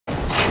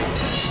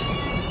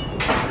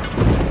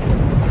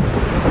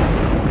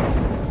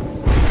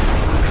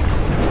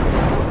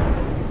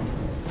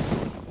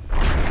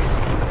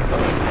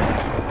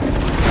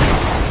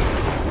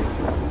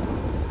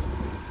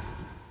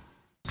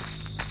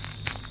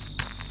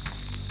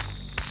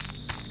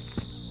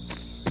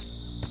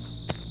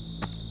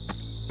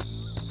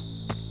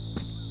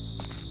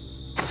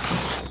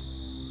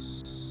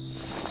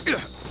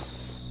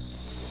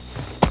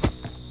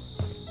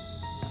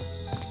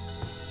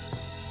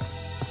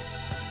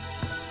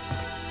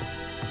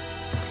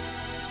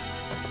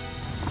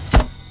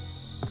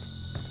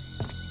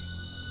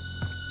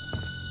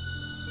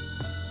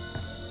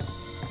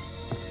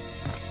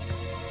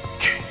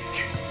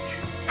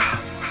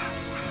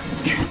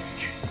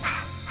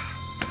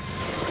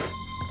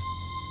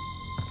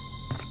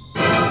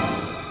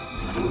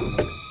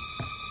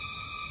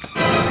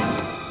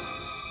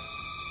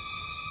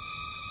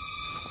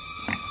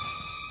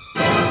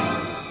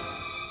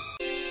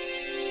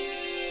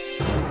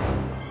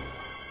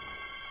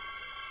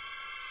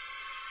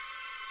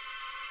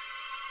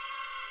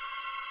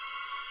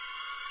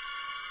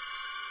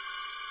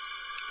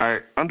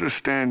I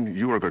understand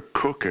you are the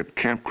cook at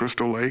Camp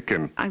Crystal Lake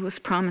and... I was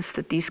promised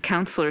that these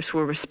counselors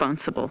were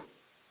responsible.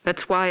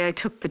 That's why I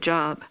took the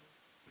job.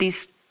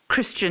 These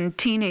Christian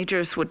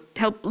teenagers would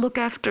help look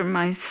after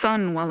my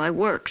son while I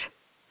worked.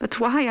 That's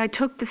why I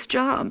took this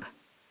job.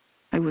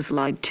 I was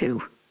lied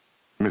to.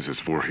 Mrs.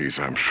 Voorhees,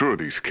 I'm sure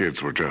these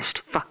kids were just...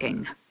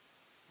 Fucking.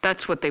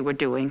 That's what they were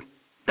doing.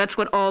 That's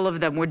what all of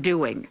them were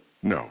doing.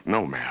 No,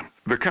 ma'am.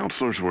 The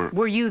counselors were...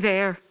 Were you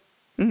there?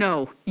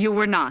 No, you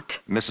were not.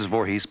 Mrs.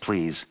 Voorhees,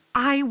 please.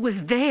 I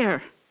was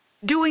there,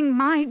 doing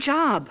my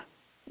job,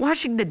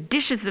 washing the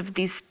dishes of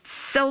these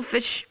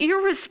selfish,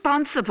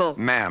 irresponsible...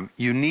 Ma'am,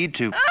 you need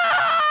to...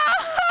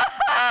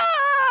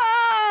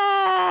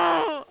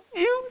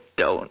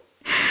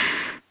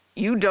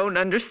 You don't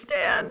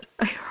understand.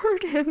 I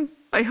heard him.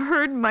 I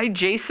heard my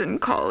Jason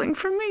calling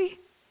for me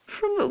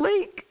from the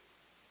lake.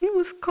 He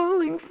was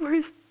calling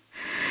for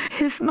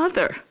his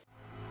mother.